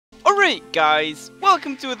Right guys,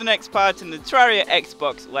 welcome to the next part in the Terraria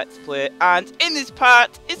Xbox Let's Play, and in this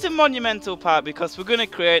part, it's a monumental part because we're going to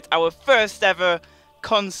create our first ever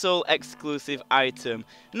console exclusive item.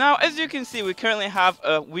 Now as you can see, we currently have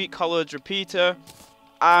a weak hollowed repeater,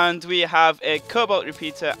 and we have a cobalt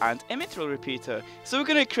repeater and a mithril repeater. So we're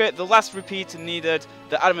going to create the last repeater needed,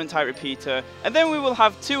 the adamantite repeater, and then we will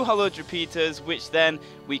have two hollowed repeaters, which then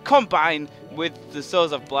we combine with the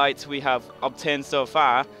souls of blight we have obtained so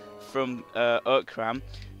far from Oakram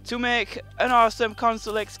to make an awesome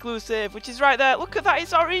console exclusive, which is right there. Look at that,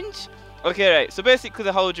 it's orange. Okay, right, so basically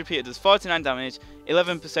the hollowed repeater does 49 damage,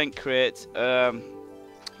 11% crit,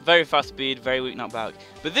 very fast speed, very weak knockback.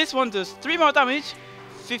 But this one does 3 more damage,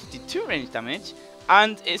 52 range damage,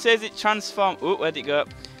 and it says it transforms. Oh, where'd it go?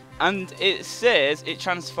 And it says it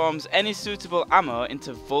transforms any suitable ammo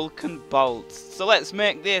into Vulcan bolts. So let's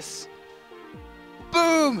make this.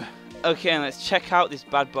 Boom! Okay, and let's check out this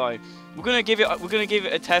bad boy. We're gonna give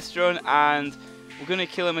it a test run, and we're gonna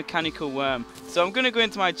kill a mechanical worm. So I'm gonna go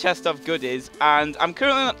into my chest of goodies, and I'm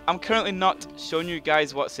currently not showing you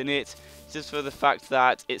guys what's in it, just for the fact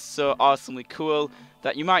that it's so awesomely cool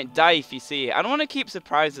that you might die if you see it. I don't want to keep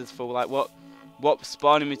surprises for like what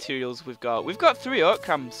spawning materials we've got. We've got 3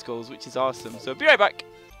 Oakram skulls, which is awesome. So be right back.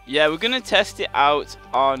 Yeah, we're gonna test it out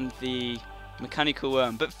on the mechanical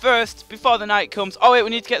worm. But first, before the night comes, oh wait,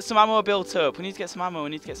 we need to get some ammo built up. We need to get some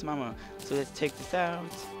ammo. So let's take this out.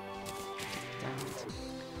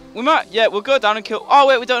 We might, yeah, we'll go down and kill. Oh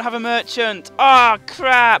wait, we don't have a merchant. Oh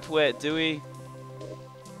crap. Wait, do we?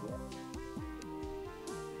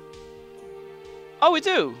 Oh, we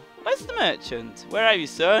do. Where's the merchant? Where are you,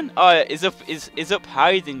 son? Oh, yeah, is up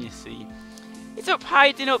hiding, you see. He's up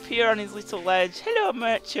hiding up here on his little ledge. Hello,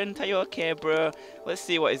 merchant. Are you okay, bro? Let's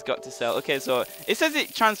see what he's got to sell. Okay, so it says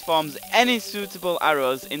it transforms any suitable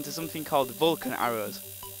arrows into something called Vulcan arrows.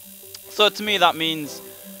 So to me, that means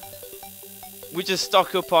we just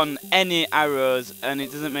stock up on any arrows and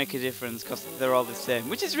it doesn't make a difference because they're all the same.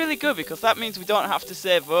 Which is really good because that means we don't have to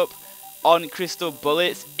save up on crystal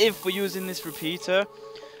bullets if we're using this repeater.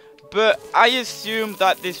 But I assume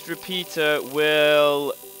that this repeater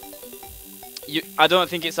will... I don't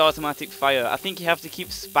think it's automatic fire. I think you have to keep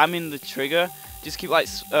spamming the trigger. Just keep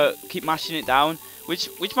mashing it down, which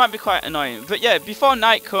might be quite annoying. But yeah, before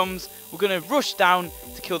night comes, we're gonna rush down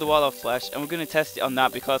to kill the wall of flesh, and we're gonna test it on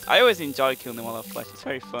that because I always enjoy killing the wall of flesh. It's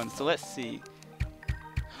very fun. So let's see.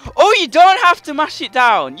 Oh, you don't have to mash it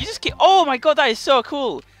down. You just keep. Oh my god, that is so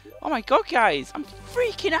cool. Oh my god, guys, I'm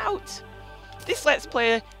freaking out. This Let's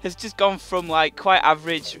Play has just gone from like quite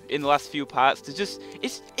average in the last few parts to just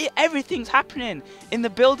everything's happening in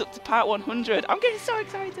the build up to part 100. I'm getting so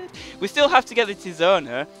excited. We still have to get the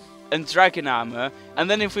Tizona and Dragon Armor, and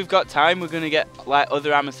then if we've got time, we're gonna get like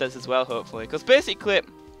other armor sets as well, hopefully. Because basically,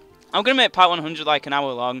 I'm gonna make part 100 like an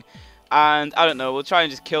hour long, and I don't know, we'll try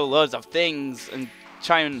and just kill loads of things and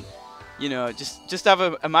try and, you know, just have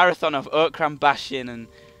a marathon of Oakram bashing, and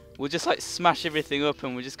we'll just like smash everything up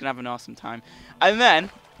and we're just gonna have an awesome time. And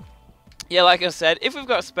then, yeah, like I said, if we've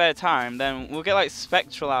got spare time, then we'll get like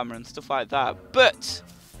spectral armor and stuff like that. But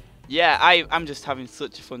yeah, I'm just having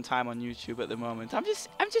such a fun time on YouTube at the moment. I'm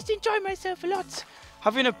just enjoying myself a lot.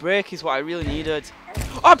 Having a break is what I really needed.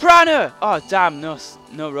 Oh, piranha! Oh damn, no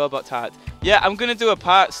robot heart. Yeah, I'm gonna do a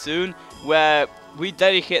part soon where we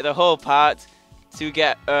dedicate the whole part to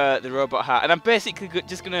get the robot heart, and I'm basically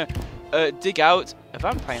just gonna dig out a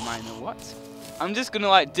vampire mine or what? I'm just gonna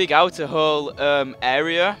like dig out a whole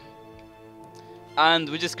area, and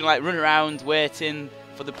we're just gonna like run around waiting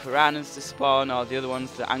for the piranhas to spawn, or the other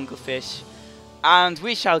ones, the anglerfish, and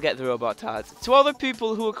we shall get the robot heart. To all the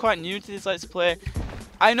people who are quite new to this Let's Play,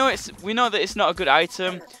 we know that it's not a good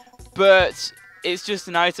item, but it's just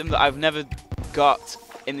an item that I've never got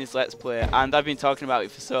in this Let's Play, and I've been talking about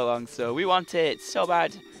it for so long, so we want it so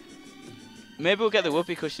bad. Maybe we'll get the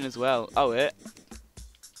whoopee cushion as well. Oh wait,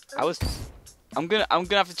 I'm gonna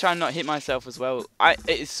have to try and not hit myself as well.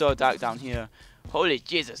 It is so dark down here. Holy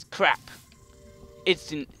Jesus crap!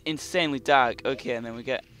 It's insanely dark. Okay, and then we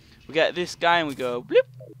get this guy and we go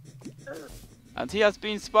bloop, and he has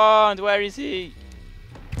been spawned. Where is he?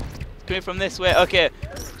 He's coming from this way. Okay,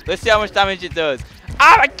 let's see how much damage it does.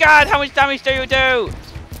 Oh my god, how much damage do you do?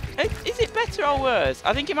 Is it better or worse?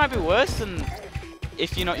 I think it might be worse than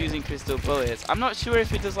if you're not using crystal bullets. I'm not sure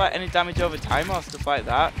if it does like any damage over time or stuff like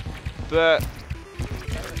that, but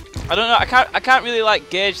I don't know. I can't really like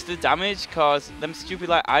gauge the damage because them stupid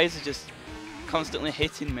like eyes are just constantly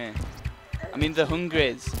hitting me. I mean the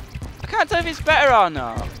hungries. I can't tell if it's better or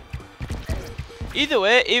not. Either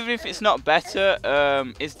way, even if it's not better,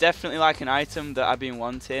 it's definitely like an item that I've been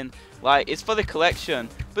wanting. Like, it's for the collection.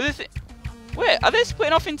 But Wait, are they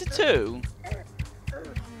splitting off into two?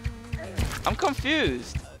 I'm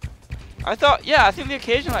confused. I thought, yeah, I think the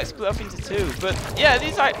occasional like split off into two, but yeah,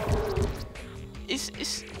 these like,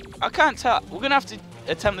 it's I can't tell. We're gonna have to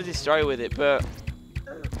attempt to destroy with it, but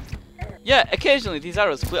yeah, occasionally these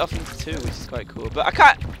arrows split off into two, which is quite cool. But I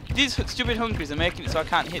can't. These stupid hungries are making it so I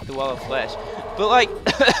can't hit the wall of flesh. But like,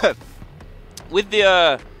 with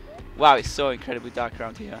the wow, it's so incredibly dark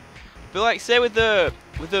around here. But like, say with the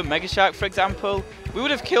Mega Shark, for example, we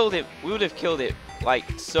would have killed it. We would have killed it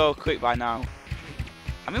like so quick by now.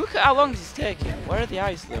 I mean, look at how long this is taking. Where are the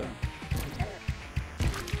eyes, though?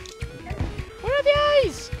 Where are the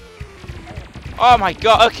eyes? Oh my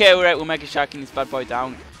god. Okay, we're Mega Sharking this bad boy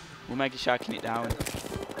down. We're Mega Sharking it down.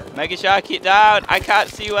 Mega Shark it down. I can't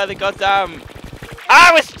see where the goddamn...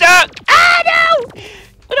 Ah, we're stuck! Ah, no!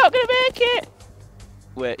 We're not gonna make it!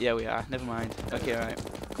 Wait, yeah, we are. Never mind. Okay, right.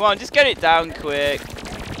 Come on, just get it down quick.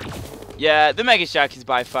 Yeah, the Mega Shark is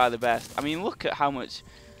by far the best. I mean, look at how much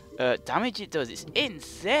damage it does. It's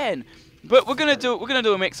insane. But we're gonna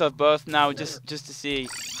do a mix of both now, just to see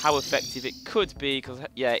how effective it could be. Because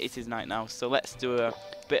yeah, it is night now. So let's do a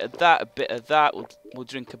bit of that, a bit of that. We'll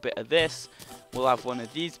drink a bit of this. We'll have one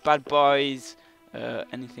of these bad boys.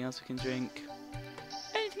 Anything else we can drink?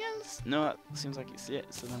 Anything else? No, that seems like it's it.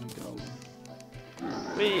 So then we go.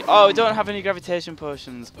 Oh, we don't have any gravitation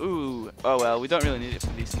potions. Ooh. Oh well, we don't really need it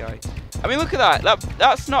for this guy. I mean, look at that.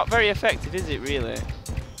 That's not very effective, is it? Really?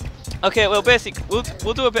 Okay. Well,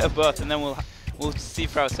 we'll do a bit of both, and then we'll see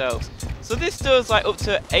for ourselves. So this does like up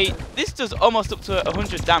to 8. This does almost up to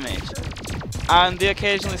 100 damage, and they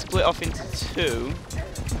occasionally split off into 2.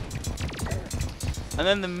 And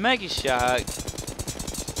then the Mega Shark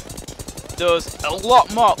does a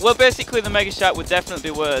lot more. Well, basically the Mega Shark would definitely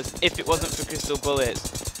be worse if it wasn't for crystal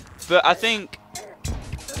bullets. But I think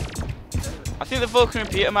the Vulcan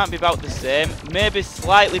repeater might be about the same, maybe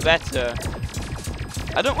slightly better.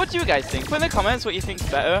 What do you guys think? Put in the comments what you think's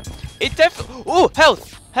better. It definitely. Oh,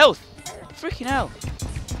 health! Freaking hell!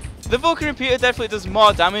 The Vulcan repeater definitely does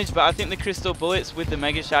more damage, but I think the crystal bullets with the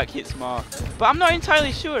Mega Shark hits more. But I'm not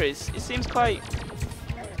entirely sure. It seems quite.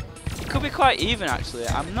 It could be quite even actually.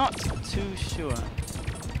 I'm not too sure.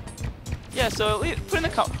 Yeah. So put in the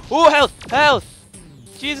comments. Oh, health!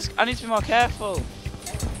 Jesus, I need to be more careful.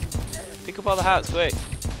 Pick up all the hearts, quick.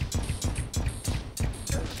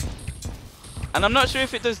 And I'm not sure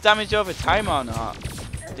if it does damage over time or not.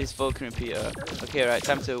 This Vulcan repeater. Okay, right,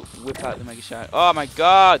 time to whip out the Mega Shark. Oh my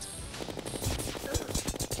god!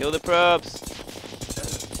 Kill the probes.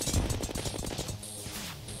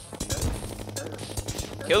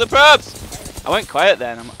 Kill the probes! I went quiet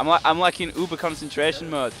then. I'm like in uber concentration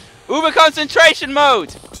mode. Uber concentration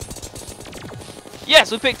mode! Yes,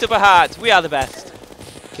 we picked up a heart. We are the best.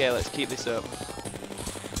 Okay, let's keep this up.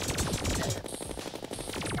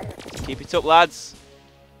 Keep it up, lads.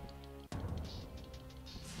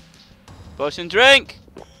 Potion drink.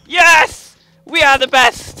 Yes! We are the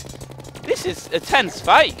best! This is a tense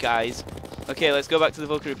fight, guys. Okay, let's go back to the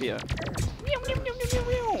Vulcan repeater.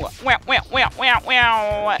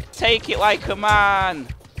 Take it like a man.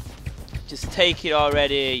 Just take it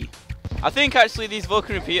already. I think actually these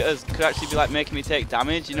Vulcan repeaters could actually be like making me take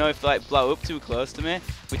damage, you know, if they like blow up too close to me,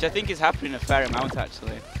 which I think is happening a fair amount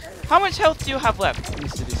actually. How much health do you have left,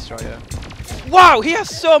 Mr. Destroyer? Wow, he has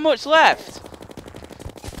so much left!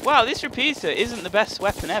 Wow, this repeater isn't the best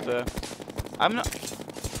weapon ever. I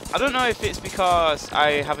don't know if it's because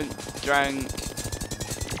I haven't drank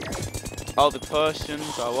all the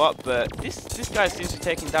potions or what, but this guy seems to be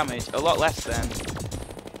taking damage a lot less than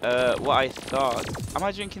what I thought. Am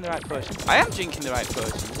I drinking the right potion? I am drinking the right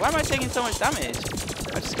potion. Why am I taking so much damage?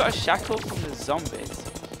 I just got a shackle from the zombies.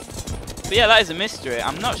 But yeah, that is a mystery.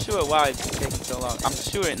 I'm not sure why it's taking so long. I'm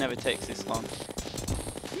sure it never takes this long.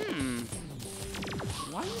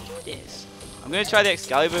 Why do you do this? I'm going to try the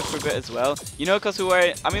Excalibur for a bit as well. You know, because we're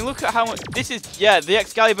wearing... I mean, look at how much... This is... Yeah, the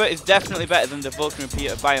Excalibur is definitely better than the Vulcan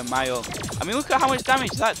repeater by a mile. I mean, look at how much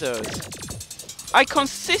damage that does. I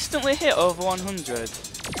consistently hit over 100.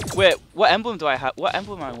 Wait, what emblem do I have? What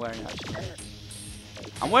emblem am I wearing, actually?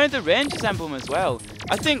 I'm wearing the Ranger's emblem as well.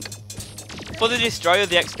 I think... For the Destroyer,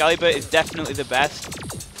 the Excalibur is definitely the best.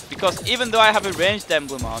 Because even though I have a ranged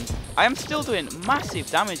emblem on, I am still doing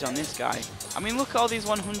massive damage on this guy. I mean, look at all these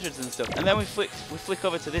 100s and stuff. And then we flick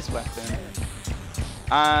over to this weapon.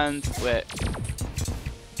 And, wait.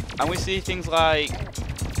 And we see things like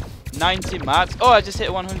 90 max. Oh, I just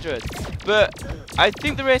hit 100. But I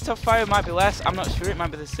think the rate of fire might be less. I'm not sure, it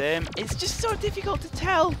might be the same. It's just so difficult to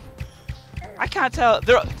tell. I can't tell.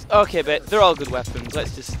 Okay, but they're all good weapons.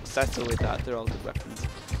 Let's just settle with that. They're all good weapons.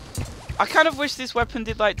 I kind of wish this weapon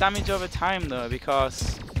did like damage over time though,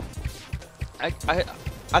 because I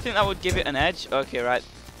think that would give it an edge. Okay, right.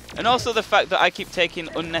 And also the fact that I keep taking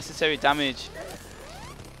unnecessary damage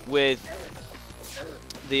with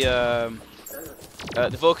the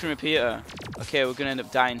Vulcan repeater. Okay, we're gonna end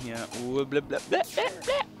up dying here. Ooh, blah, blah, blah, blah,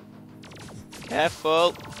 blah.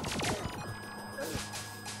 Careful.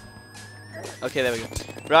 Okay, there we go.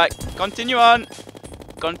 Right, continue on.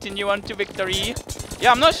 Continue on to victory.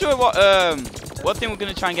 Yeah, I'm not sure what thing we're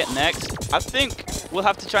gonna try and get next. I think we'll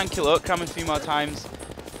have to try and kill Oakram a few more times,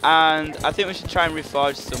 and I think we should try and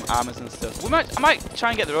reforge some armors and stuff. I might try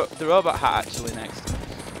and get the robot hat actually next,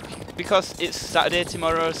 because it's Saturday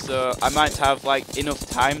tomorrow, so I might have like enough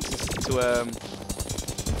time to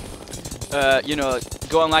you know,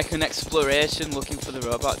 go on like an exploration looking for the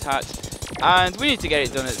robot hat. And we need to get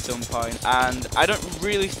it done at some point. And I don't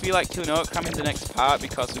really feel like killing Oakram in the next part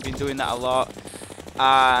because we've been doing that a lot.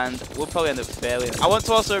 And we'll probably end up failing. I want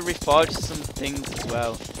to also reforge some things as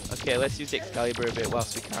well. Okay, let's use Excalibur a bit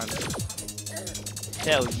whilst we can.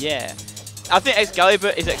 Hell yeah. I think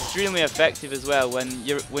Excalibur is extremely effective as well when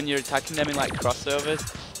you're attacking them in like crossovers.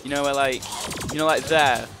 You know, where like, you know, like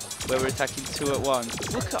there, where we're attacking two at once.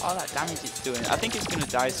 Look at all that damage it's doing. I think it's going to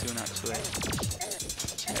die soon actually.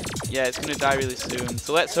 Yeah, it's going to die really soon.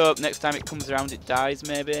 So let's hope next time it comes around it dies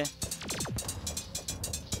maybe.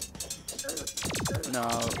 No,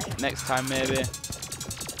 next time maybe.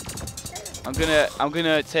 I'm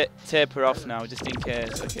gonna taper off now just in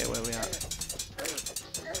case. Okay, where are we at?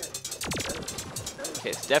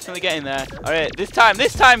 Okay, it's definitely getting there. All right, this time,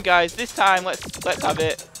 guys, this time, let's have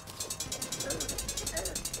it.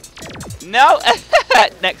 No,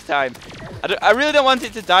 next time. I really don't want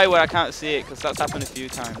it to die where I can't see it because that's happened a few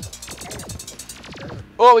times.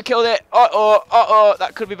 Oh, we killed it. Uh-oh,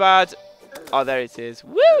 that could be bad. Oh, there it is.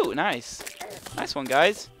 Woo, nice. Nice one,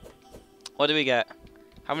 guys. What do we get?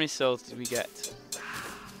 How many souls did we get?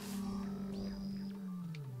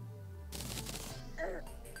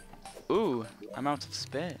 Ooh, I'm out of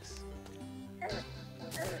space.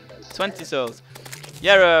 20 souls.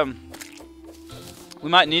 Yeah, we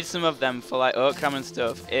might need some of them for like Oakram and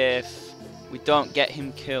stuff if we don't get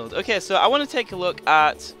him killed. Okay, so I want to take a look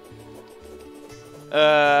at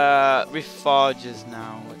reforgers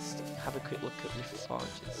now. Let's have a quick look at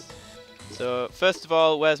reforgers. So first of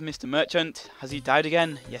all, where's Mr. Merchant? Has he died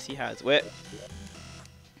again? Yes, he has. Wait.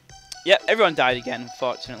 Yep, everyone died again,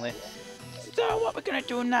 unfortunately. So what we're gonna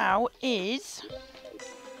do now is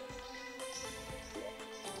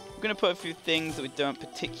we're gonna put a few things that we don't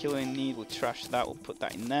particularly need. We'll trash that. We'll put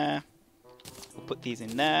that in there. We'll put these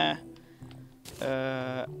in there.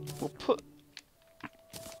 We'll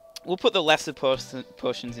put the lesser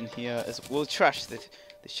potions in here. As we'll trash the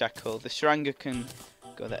shackle. The Sharanga can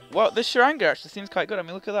go there. Well, the Sharanga actually seems quite good. I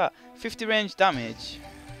mean, look at that. 50 range damage.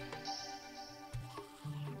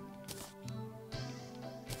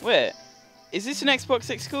 Wait, is this an Xbox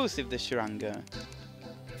exclusive, the Sharanga?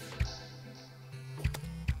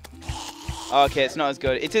 Okay, it's not as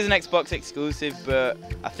good. It is an Xbox exclusive, but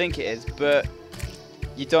I think it is. But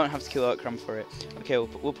you don't have to kill Oakram for it. Okay,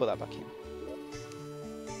 we'll put that back in.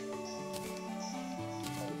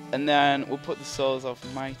 And then we'll put the Souls of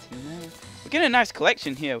Might in there. We're getting a nice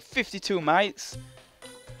collection here. 52 mites.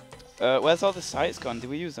 Where's all the sites gone? Did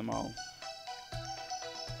we use them all?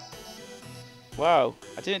 Wow,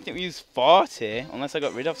 I didn't think we used 40, unless I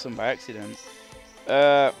got rid of some by accident.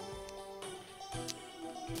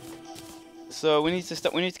 So we need to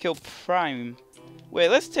stop. We need to kill Prime. Wait,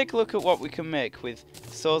 let's take a look at what we can make with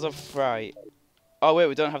Souls of Fright. Oh wait,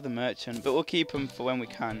 we don't have the Merchant, but we'll keep them for when we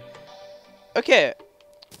can. Okay,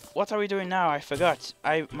 what are we doing now? I forgot.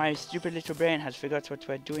 My stupid little brain has forgot what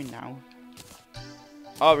we're doing now.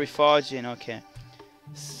 Oh, reforging. Okay,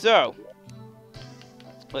 so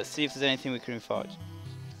let's see if there's anything we can reforge.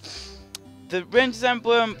 The Ranger's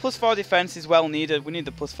Emblem, plus 4 defense is well needed. We need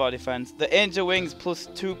the plus 4 defense. The Angel Wings, plus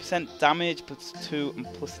 2% damage, plus 2 and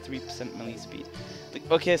plus 3% melee speed.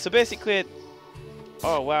 Okay, so basically...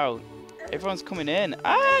 Oh, wow. Everyone's coming in.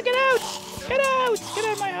 Ah, get out! Get out! Get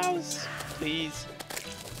out of my house! Please.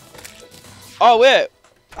 Oh, wait.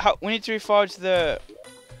 We need to reforge the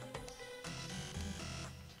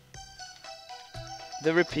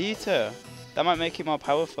repeater. That might make it more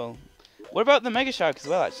powerful. What about the Mega Shark as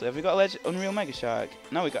well, actually? Have we got Unreal Mega Shark?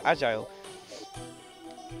 No, we got Agile.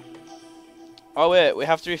 Oh, wait. We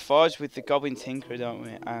have to reforge with the Goblin Tinkerer, don't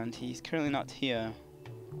we? And he's currently not here.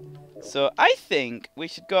 So, I think we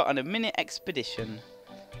should go on a mini expedition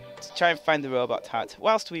to try and find the robot hat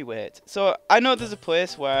whilst we wait. So, I know there's a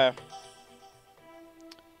place where...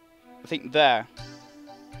 I think there.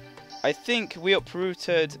 I think we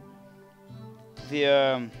uprooted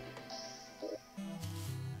the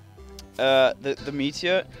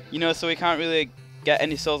meteor, you know, so we can't really get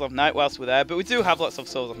any souls of night whilst we're there, but we do have lots of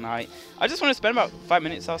souls of night. I just want to spend about 5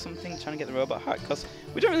 minutes or something trying to get the robot hat, because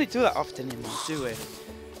we don't really do that often anymore, do we?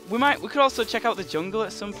 We could also check out the jungle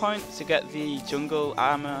at some point to get the jungle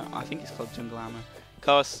armour. I think it's called jungle armour,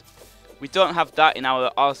 because we don't have that in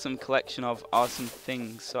our awesome collection of awesome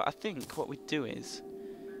things. So I think what we do is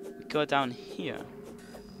we go down here,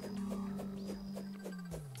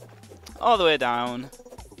 all the way down,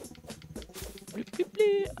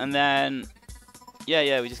 and then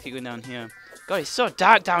yeah, we just keep going down here. God, it's so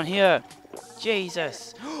dark down here.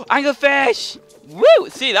 Jesus. Anglerfish! Woo!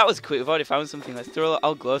 See, that was quick. We've already found something. Let's throw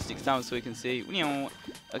our glow sticks down so we can see.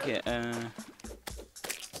 Okay,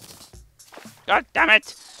 God damn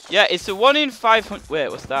it! Yeah, it's a 1 in 500... Wait,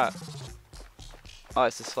 what's that? Oh,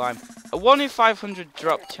 it's a slime. A 1 in 500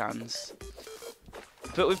 drop chance.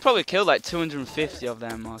 But we've probably killed like 250 of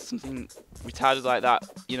them or something retarded like that,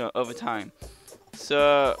 you know, over time.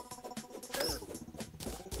 So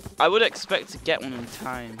I would expect to get one in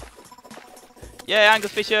time. Yeah,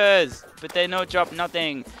 anglerfishers! But they no drop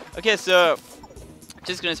nothing. Okay, so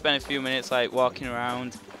just gonna spend a few minutes like walking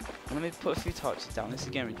around. And let me put a few torches down. This is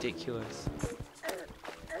getting ridiculous.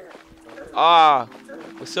 Ah,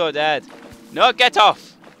 we're so dead. No, get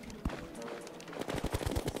off!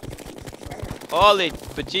 Holy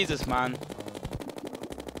but Jesus, man.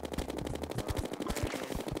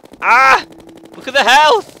 Ah! Look at the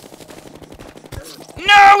health!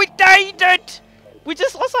 No, we died it! We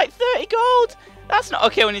just lost like 30 gold! That's not...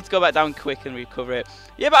 Okay, we need to go back down quick and recover it.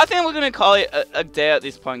 Yeah, but I think we're going to call it a day at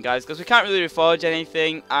this point, guys, because we can't really reforge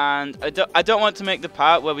anything, and I don't want to make the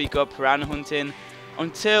part where we go piranha hunting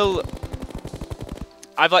until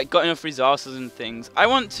I've like got enough resources and things. I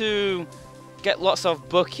want to get lots of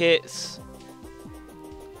buckets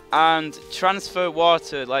and transfer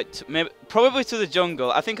water, like probably to the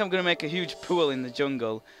jungle. I think I'm going to make a huge pool in the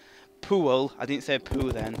jungle. Pool? I didn't say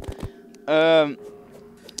poo then.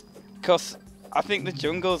 Because I think the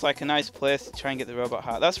jungle is like a nice place to try and get the robot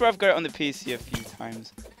hat. That's where I've got it on the PC a few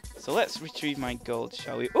times. So let's retrieve my gold,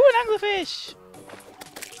 shall we? Oh, an anglerfish!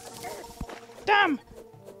 Damn!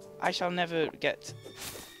 I shall never get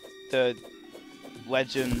the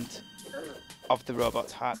legend of the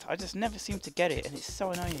robot hat. I just never seem to get it, and it's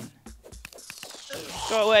so annoying.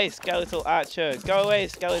 Go away, skeletal archer! Go away,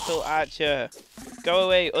 skeletal archer! Go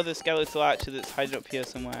away, other skeletal archer that's hiding up here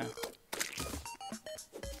somewhere.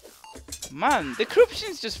 Man, the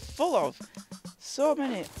corruption's just full of so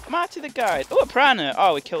many. Marty the guide. Oh, a piranha.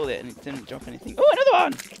 Oh, we killed it and it didn't drop anything. Oh, another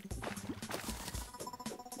one.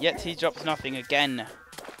 Yet he drops nothing again.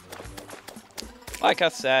 Like I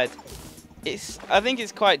said, I think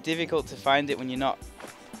it's quite difficult to find it when you're not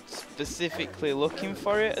specifically looking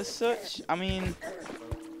for it as such. I mean,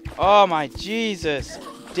 oh my Jesus,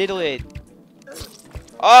 diddly.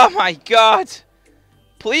 Oh my God.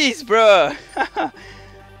 Please, bro.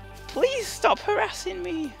 Please stop harassing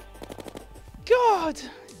me. God.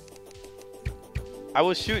 I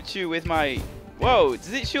will shoot you with my... Whoa,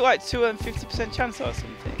 does it shoot like 250% chance or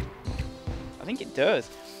something? I think it does.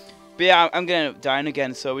 But yeah, I'm going to end up dying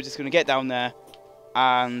again, so we're just going to get down there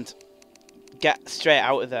and get straight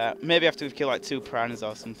out of there. Maybe after we've killed like 2 piranhas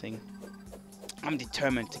or something. I'm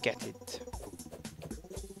determined to get it.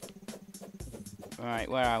 Alright,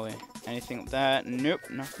 where are we? Anything up there? Nope,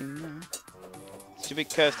 nothing there. Stupid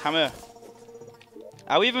cursed hammer.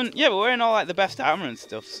 Are we even... Yeah, we're wearing all like the best armor and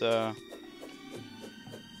stuff, so...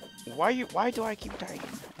 Why do I keep dying?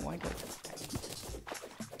 Why do I keep dying?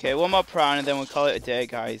 Okay, one more piranha, then we'll call it a day,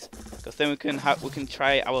 guys. Because then we can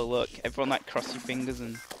try our luck. Everyone like cross your fingers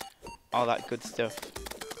and all that good stuff.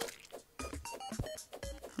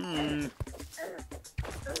 I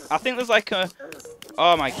think there's like a...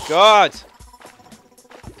 Oh my God!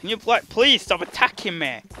 Can you please stop attacking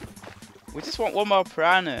me? We just want one more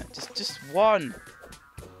piranha. Just one.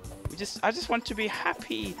 I just want to be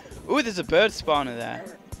happy. Ooh, there's a bird spawner there.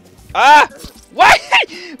 Ah! Why?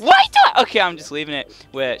 Why do I? Okay, I'm just leaving it.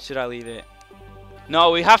 Wait, should I leave it? No,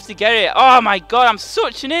 we have to get it. Oh my God, I'm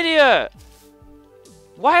such an idiot.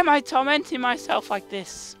 Why am I tormenting myself like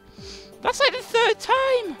this? That's like the 3rd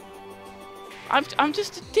time. I'm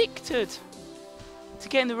just addicted to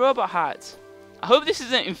getting the robot hat. I hope this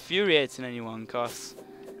isn't infuriating anyone, cause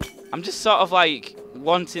I'm just sort of like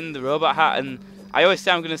wanting the robot hat, and I always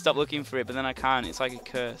say I'm going to stop looking for it, but then I can't. It's like a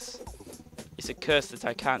curse. It's a curse that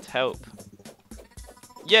I can't help.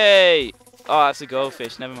 Yay! Oh, that's a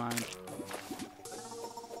goldfish. Never mind.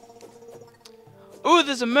 Ooh,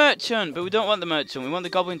 there's a merchant, but we don't want the merchant. We want the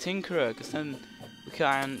goblin tinkerer, because then we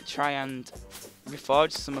can try and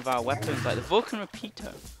reforge some of our weapons, like the Vulcan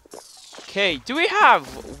repeater. Okay, do we have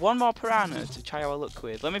one more piranha to try our luck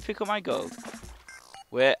with? Let me pick up my gold.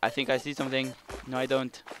 Wait, I think I see something. No, I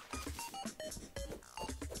don't.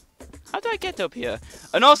 How do I get up here?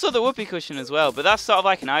 And also the whoopee cushion as well, but that's sort of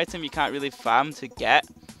like an item you can't really farm to get.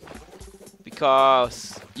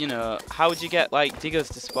 Because, you know, how would you get like diggers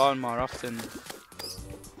to spawn more often?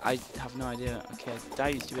 I have no idea. Okay, die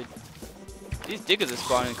you stupid. These diggers are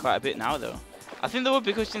spawning quite a bit now though. I think the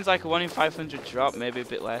whoopee cushion's like a 1 in 500 drop, maybe a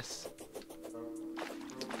bit less.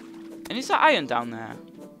 And is that iron down there?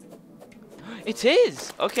 It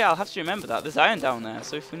is! Okay, I'll have to remember that. There's iron down there,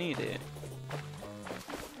 so if we need it.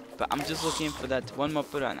 But I'm just looking for that one more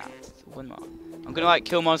piranha. One more. I'm gonna like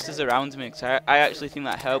kill monsters around me, because I actually think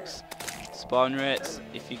that helps spawn rates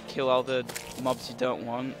if you kill all the mobs you don't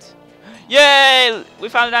want. Yay! We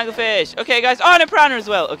found an anglerfish! Okay guys, oh, and a piranha as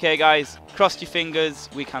well! Okay guys, cross your fingers,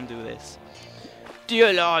 we can do this.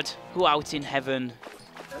 Dear Lord, who art in heaven,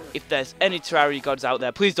 if there's any Terraria gods out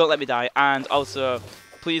there, please don't let me die. And also,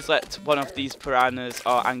 please let one of these piranhas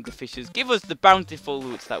or anglerfishes give us the bountiful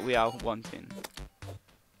loot that we are wanting.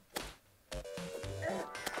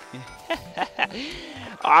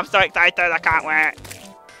 Oh, I'm so excited, I can't wait.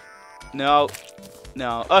 No.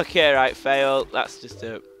 No. Okay, right, fail. That's just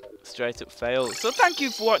a straight up fail. So thank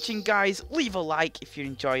you for watching, guys. Leave a like if you're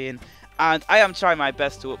enjoying. And I am trying my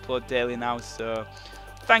best to upload daily now, so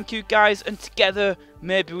thank you, guys. And together,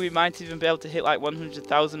 maybe we might even be able to hit like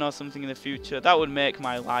 100,000 or something in the future. That would make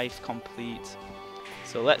my life complete.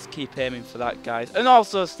 So let's keep aiming for that, guys. And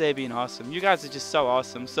also stay being awesome. You guys are just so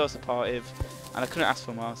awesome, so supportive. And I couldn't ask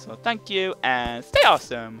for more, so thank you, and stay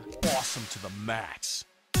awesome. Awesome to the max.